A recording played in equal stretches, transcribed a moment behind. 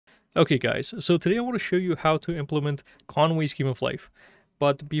Okay guys, so today I want to show you how to implement Conway scheme of life.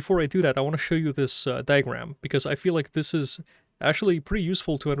 But before I do that, I want to show you this diagram, because I feel like this is actually pretty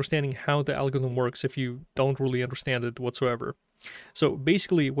useful to understanding how the algorithm works if you don't really understand it whatsoever. So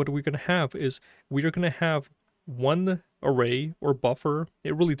basically what we're going to have is we are going to have one array or buffer.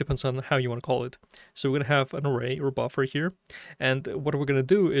 It really depends on how you want to call it. So we're going to have an array or buffer here. And what we're going to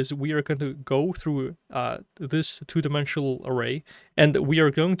do is we are going to go through this two-dimensional array, and we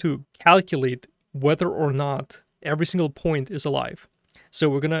are going to calculate whether or not every single point is alive. So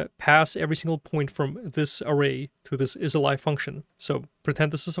we're going to pass every single point from this array to this isAlive function. So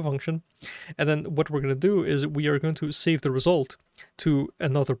pretend this is a function. And then what we're going to do is we are going to save the result to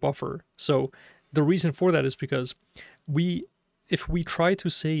another buffer. So the reason for that is because if we try to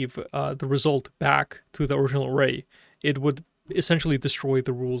save the result back to the original array, it would essentially destroy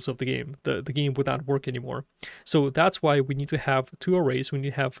the rules of the game. The game would not work anymore. So that's why we need to have two arrays. We need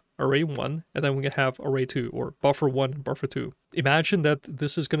to have array 1, and then we can have array 2, or buffer 1 and buffer 2. Imagine that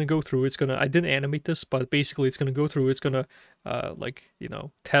this is going to go through. I didn't animate this, but basically it's going to go through. It's going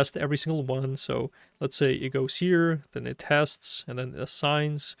to test every single one. So let's say it goes here, then it tests, and then it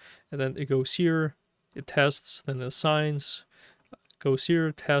assigns, and then it goes here, it tests, then it assigns, goes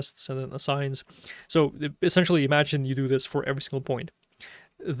here, tests, and then assigns. So essentially imagine you do this for every single point.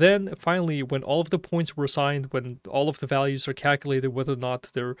 Then finally, when all of the points were assigned, when all of the values are calculated, whether or not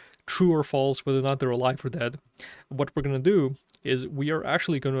they're true or false, whether or not they're alive or dead, what we're going to do is we are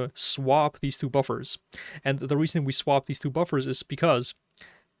actually going to swap these two buffers. And the reason we swap these two buffers is because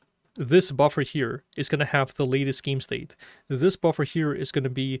this buffer here is going to have the latest game state. This buffer here is going to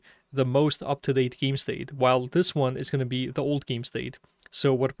be the most up-to-date game state, while this one is going to be the old game state.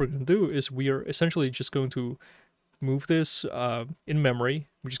 So what we're going to do is we are essentially just going to move this in memory.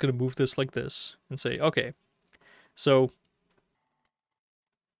 We're just going to move this like this and say, okay, so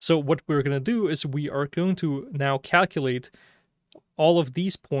what we're going to do is we are going to now calculate all of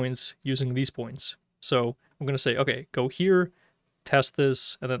these points using these points. So I'm going to say, okay, go here, test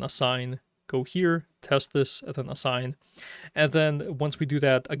this, and then assign, go here, test this, and then assign. And then once we do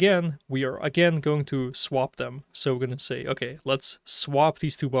that again, we are again going to swap them. So we're going to say, okay, let's swap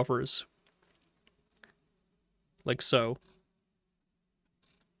these two buffers. Like so.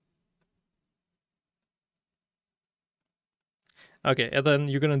 Okay, and then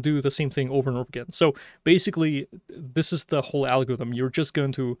you're going to do the same thing over and over again. So basically, this is the whole algorithm. You're just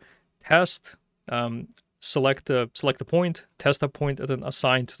going to test, select a point, test that point, and then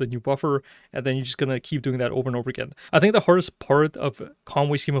assign to the new buffer, and then you're just gonna keep doing that over and over again. I think the hardest part of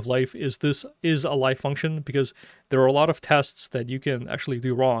Conway scheme of life is this isAlive function, because there are a lot of tests that you can actually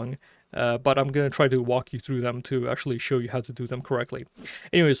do wrong, but I'm gonna try to walk you through them to actually show you how to do them correctly.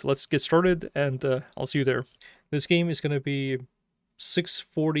 Anyways, let's get started, and I'll see you there. This game is gonna be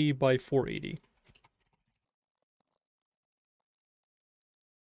 640 by 480.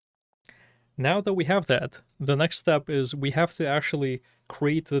 Now that we have that, the next step is we have to actually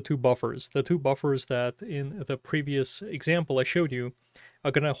create the two buffers. The two buffers that in the previous example I showed you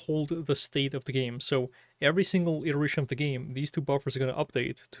are going to hold the state of the game. So every single iteration of the game, these two buffers are going to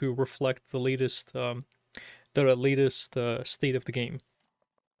update to reflect the latest state of the game.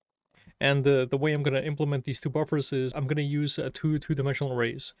 And the way I'm going to implement these two buffers is I'm going to use two-dimensional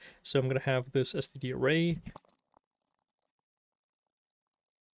arrays. So I'm going to have this std array.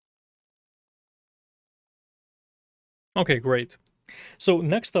 Okay, great. So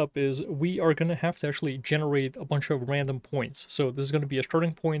next up is we are going to have to actually generate a bunch of random points. So this is going to be a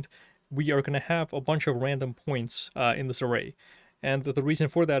starting point. We are going to have a bunch of random points in this array. And the reason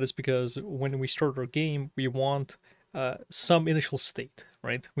for that is because when we start our game, we want some initial state,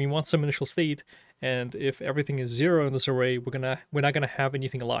 right? We want some initial state, and if everything is 0 in this array, we're not gonna have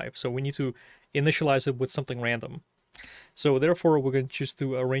anything alive. So we need to initialize it with something random. So therefore, we're going to just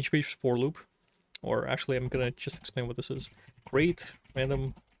do a range-based for loop. Or actually, I'm going to just explain what this is. Create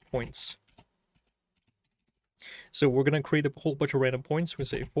random points. So we're going to create a whole bunch of random points. We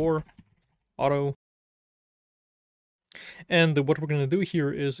say for auto. And what we're going to do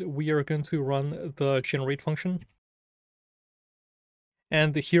here is we are going to run the generate function.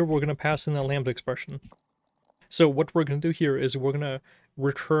 And here we're going to pass in a lambda expression. So what we're going to do here is we're going to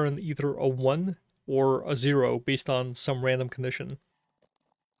return either a 1 or a 0 based on some random condition.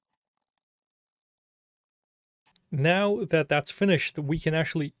 Now that that's finished, we can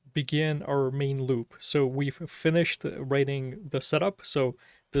actually begin our main loop. So we've finished writing the setup. So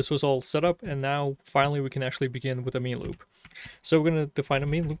this was all set up, and now finally we can actually begin with a main loop. So we're going to define a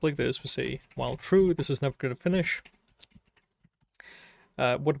main loop like this. We say while true, this is never going to finish.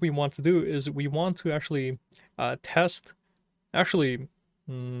 What we want to do is we want to actually test. Actually,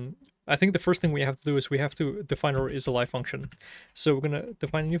 I think the first thing we have to do is we have to define our isAlive function. So we're going to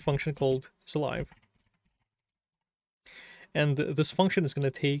define a new function called isAlive. And this function is going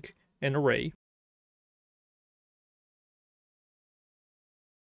to take an array.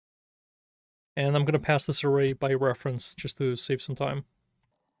 And I'm going to pass this array by reference just to save some time.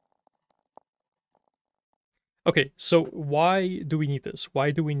 Okay, so why do we need this?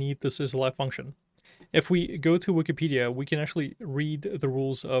 Why do we need this isAlive function? If we go to Wikipedia, we can actually read the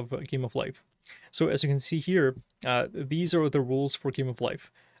rules of Game of Life. So as you can see here, these are the rules for Game of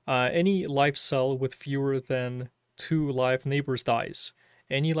Life. Any live cell with fewer than 2 live neighbors dies.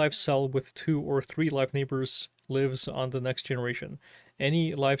 Any live cell with 2 or 3 live neighbors lives on the next generation.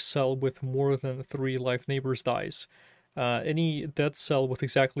 Any live cell with more than 3 live neighbors dies. Any dead cell with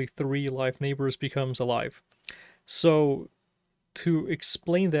exactly 3 live neighbors becomes alive. So to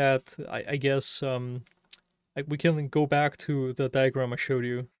explain that, I guess we can go back to the diagram I showed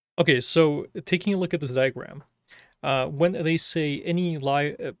you. Okay, so taking a look at this diagram, when they say any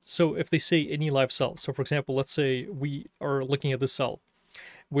live, so if they say any live cell, so for example, let's say we are looking at this cell.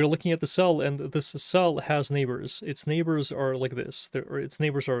 We're looking at the cell, and this cell has neighbors. Its neighbors are like this. Its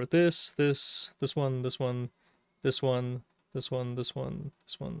neighbors are this one, this one, this one, this one, this one,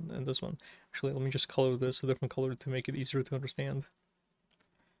 this one, and this one. Actually, let me just color this a different color to make it easier to understand.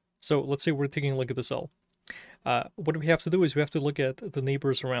 So let's say we're taking a look at the cell. What we have to do is we have to look at the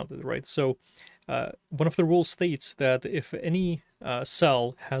neighbors around it, right? So one of the rules states that if any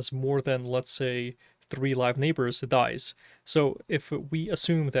cell has more than, let's say, 3 live neighbors, it dies. So if we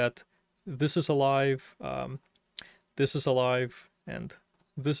assume that this is alive, this is alive, and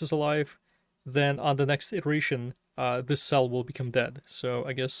this is alive, then on the next iteration, this cell will become dead. So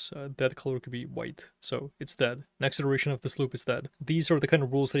I guess dead color could be white. So it's dead. Next iteration of this loop is dead. These are the kind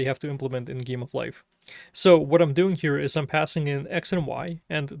of rules that you have to implement in Game of Life. So what I'm doing here is I'm passing in x and y,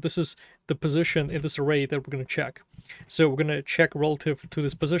 and this is the position in this array that we're going to check. So we're going to check relative to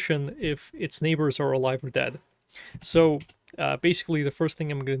this position if its neighbors are alive or dead. So basically the first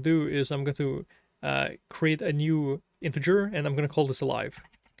thing I'm going to do is I'm going to create a new integer, and I'm going to call this alive.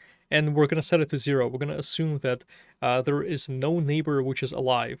 And we're going to set it to 0. We're going to assume that there is no neighbor which is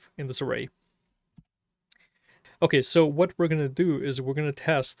alive in this array. Okay, so what we're going to do is we're going to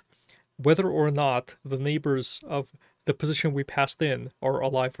test whether or not the neighbors of the position we passed in are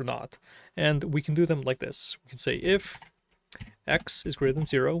alive or not. And we can do them like this. We can say if x is greater than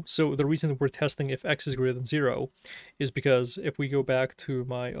 0. So the reason we're testing if x is greater than 0 is because if we go back to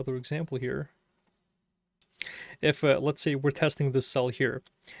my other example here, if let's say we're testing this cell here,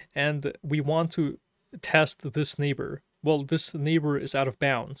 and we want to test this neighbor. Well, this neighbor is out of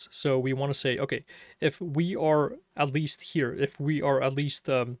bounds, so we want to say, okay, if we are at least here, if we are at least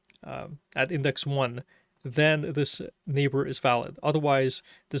at index 1, then this neighbor is valid. Otherwise,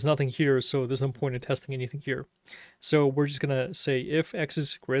 there's nothing here, so there's no point in testing anything here. So we're just gonna say if x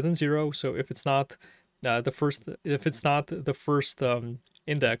is greater than 0, so if it's not the first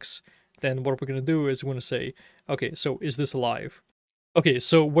index, then what we're going to do is we're going to say, okay, so is this alive? Okay,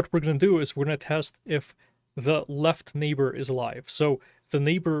 so what we're going to do is we're going to test if the left neighbor is alive. So the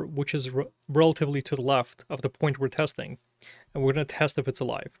neighbor which is relatively to the left of the point we're testing, and we're going to test if it's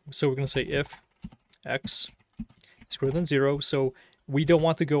alive. So we're going to say if x is greater than 0, so we don't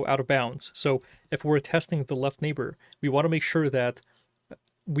want to go out of bounds. So if we're testing the left neighbor, we want to make sure that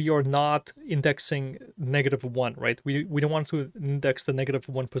we are not indexing -1, right? We don't want to index the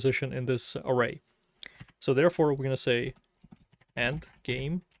 -1 position in this array. So therefore, we're going to say and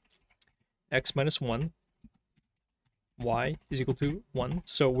game x minus 1, y is equal to 1.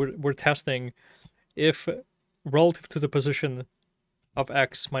 So we're testing if relative to the position of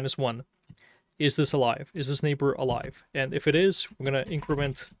x minus 1, is this alive? Is this neighbor alive? And if it is, we're going to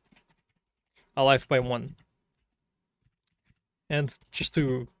increment alive by 1. And just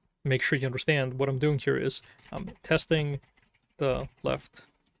to make sure you understand, what I'm doing here is I'm testing the left.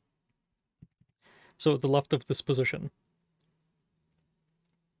 So the left of this position.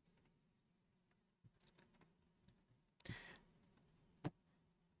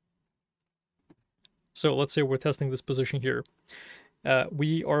 So let's say we're testing this position here.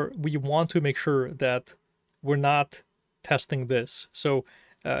 We want to make sure that we're not testing this. So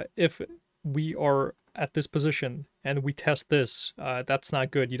if we are at this position and we test this, that's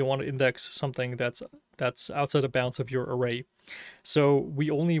not good. You don't want to index something that's outside the bounds of your array. So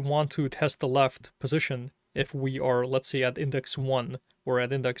we only want to test the left position if we are, let's say, at index 1 or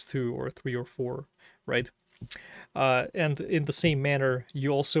at index 2 or 3 or 4, right? And in the same manner,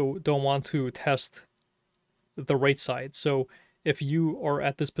 you also don't want to test the right side. So if you are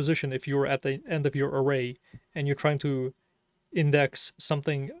at this position, if you're at the end of your array and you're trying to index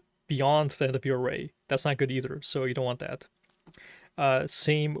something beyond the end of your array. That's not good either, so you don't want that.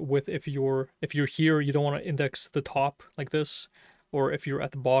 Same with if you're here, you don't want to index the top like this, or if you're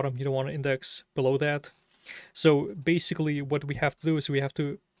at the bottom, you don't want to index below that. So basically what we have to do is we have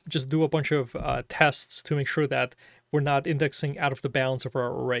to just do a bunch of tests to make sure that we're not indexing out of the bounds of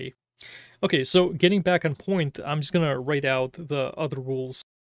our array. Okay, so getting back on point, I'm just gonna write out the other rules.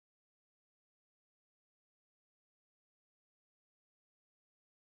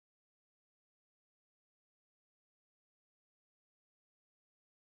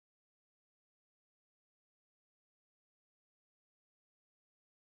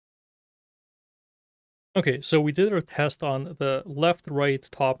 Okay, so we did our test on the left, right,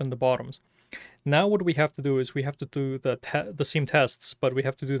 top, and the bottoms. Now what we have to do is we have to do the same tests, but we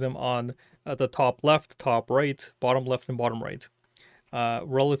have to do them on the top left, top right, bottom left, and bottom right,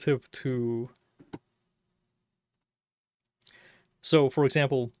 relative to... So, for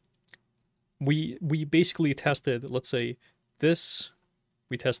example, we basically tested, let's say, this,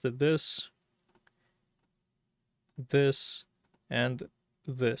 we tested this, this, and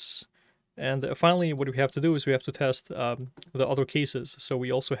this. And finally, what we have to do is we have to test the other cases. So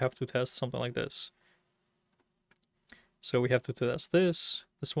we also have to test something like this. So we have to test this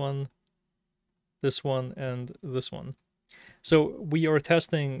one, and this one. So we are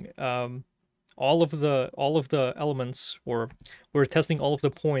testing all of the elements, or we're testing all of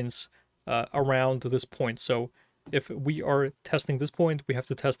the points around this point. So if we are testing this point, we have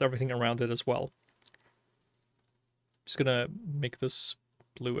to test everything around it as well. Just gonna make this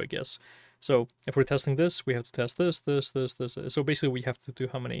blue, I guess. So if we're testing this, we have to test this. So basically, we have to do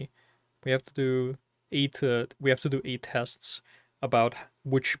how many? We have to do 8. We have to do 8 tests about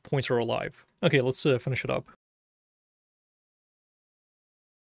which points are alive. Okay, let's finish it up.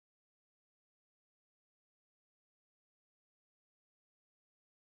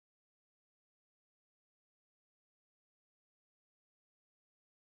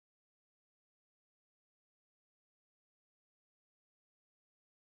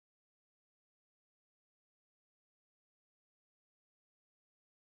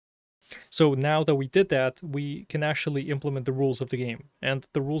 So now that we did that, we can actually implement the rules of the game. And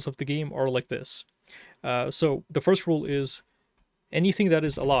the rules of the game are like this. So the first rule is anything that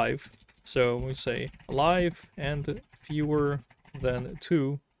is alive. So we say alive and fewer than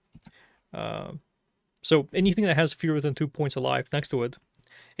 2. So anything that has fewer than 2 points alive next to it,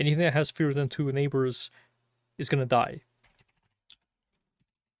 anything that has fewer than 2 neighbors is going to die.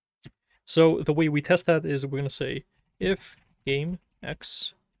 So the way we test that is we're going to say if game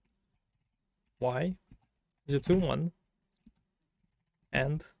x y is equal to 1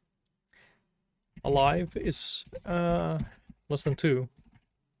 and alive is less than 2,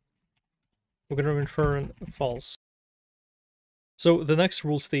 we're going to return false. So the next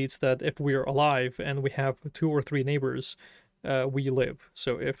rule states that if we are alive and we have 2 or 3 neighbors, we live.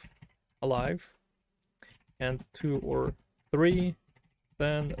 So if alive and 2 or 3,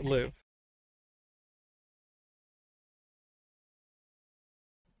 then live.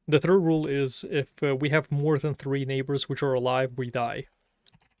 The third rule is if we have more than 3 neighbors which are alive, we die.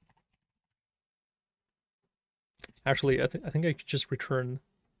 Actually, I think I could just return...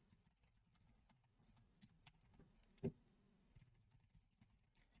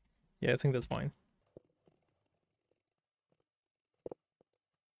 Yeah, I think that's fine.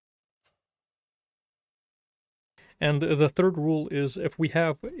 And the third rule is if we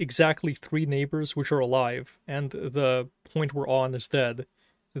have exactly 3 neighbors which are alive and the point we're on is dead,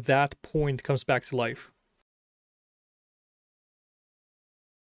 that point comes back to life.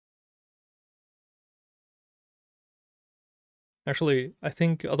 Actually, I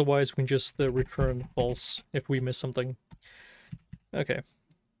think otherwise we can just return false if we miss something. Okay.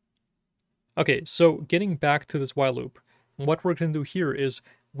 Okay, so getting back to this while loop, what we're going to do here is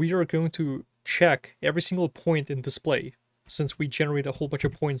we are going to check every single point in display, since we generate a whole bunch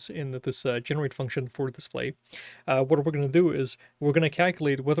of points in this generate function for display. What we're going to do is we're going to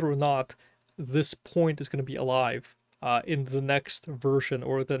calculate whether or not this point is going to be alive in the next version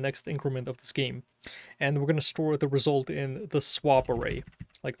or the next increment of this game. And we're going to store the result in the swap array,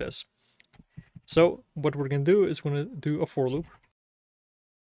 like this. So what we're going to do is we're going to do a for loop.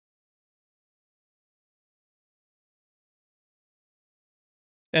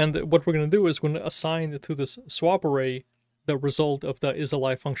 And what we're going to do is we're going to assign to this swap array the result of the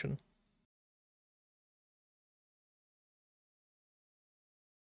isAlive function.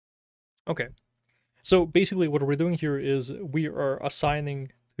 Okay. So basically what we're doing here is we are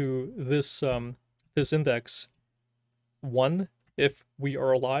assigning to this this index 1 if we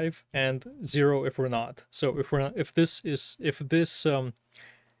are alive and 0 if we're not. So if we're not, if this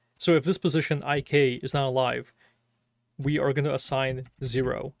position IK is not alive, we are going to assign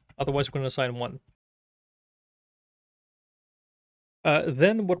 0. Otherwise, we're going to assign 1.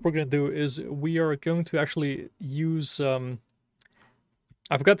 Then what we're going to do is we are going to actually use...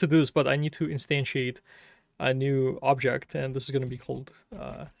 I forgot to do this, but I need to instantiate a new object, and this is going to be called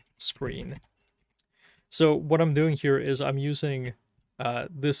screen. So what I'm doing here is I'm using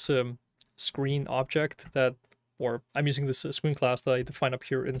this screen object or I'm using this screen class that I define up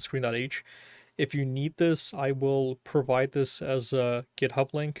here in screen.h. If you need this, I will provide this as a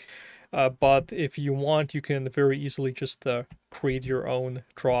GitHub link. But if you want, you can very easily just create your own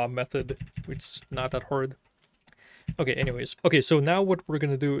draw method. It's not that hard. Okay, anyways. Okay, so now what we're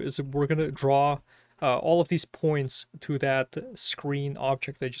going to do is we're going to draw all of these points to that screen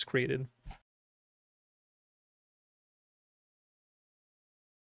object I just created.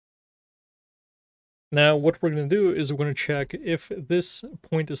 Now, what we're going to do is we're going to check if this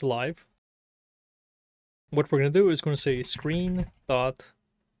point is live. What we're going to do is going to say screen dot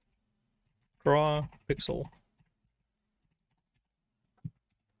draw pixel.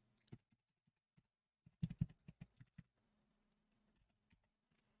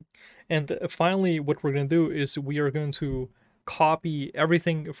 And finally, what we're going to do is we are going to copy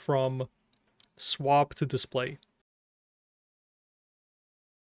everything from swap to display.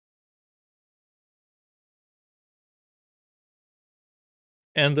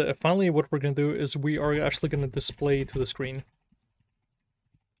 And finally, what we're going to do is we are actually going to display to the screen.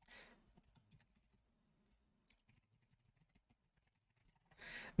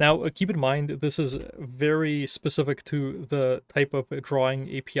 Now, keep in mind, this is very specific to the type of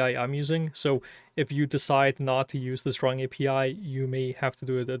drawing API I'm using. So if you decide not to use this drawing API, you may have to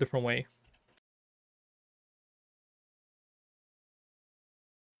do it a different way.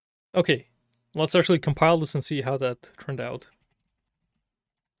 Okay, let's actually compile this and see how that turned out.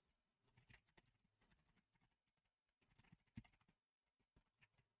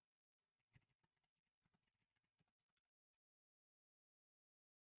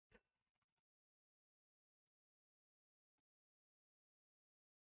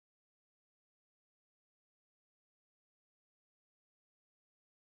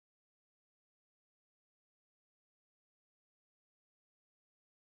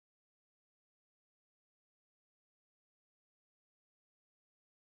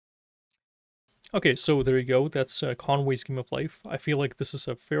 Okay, so there you go. That's Conway Scheme of Life. I feel like this is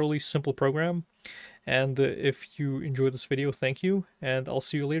a fairly simple program. And if you enjoyed this video, thank you, and I'll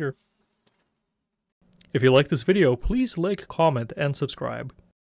see you later. If you like this video, please like, comment, and subscribe.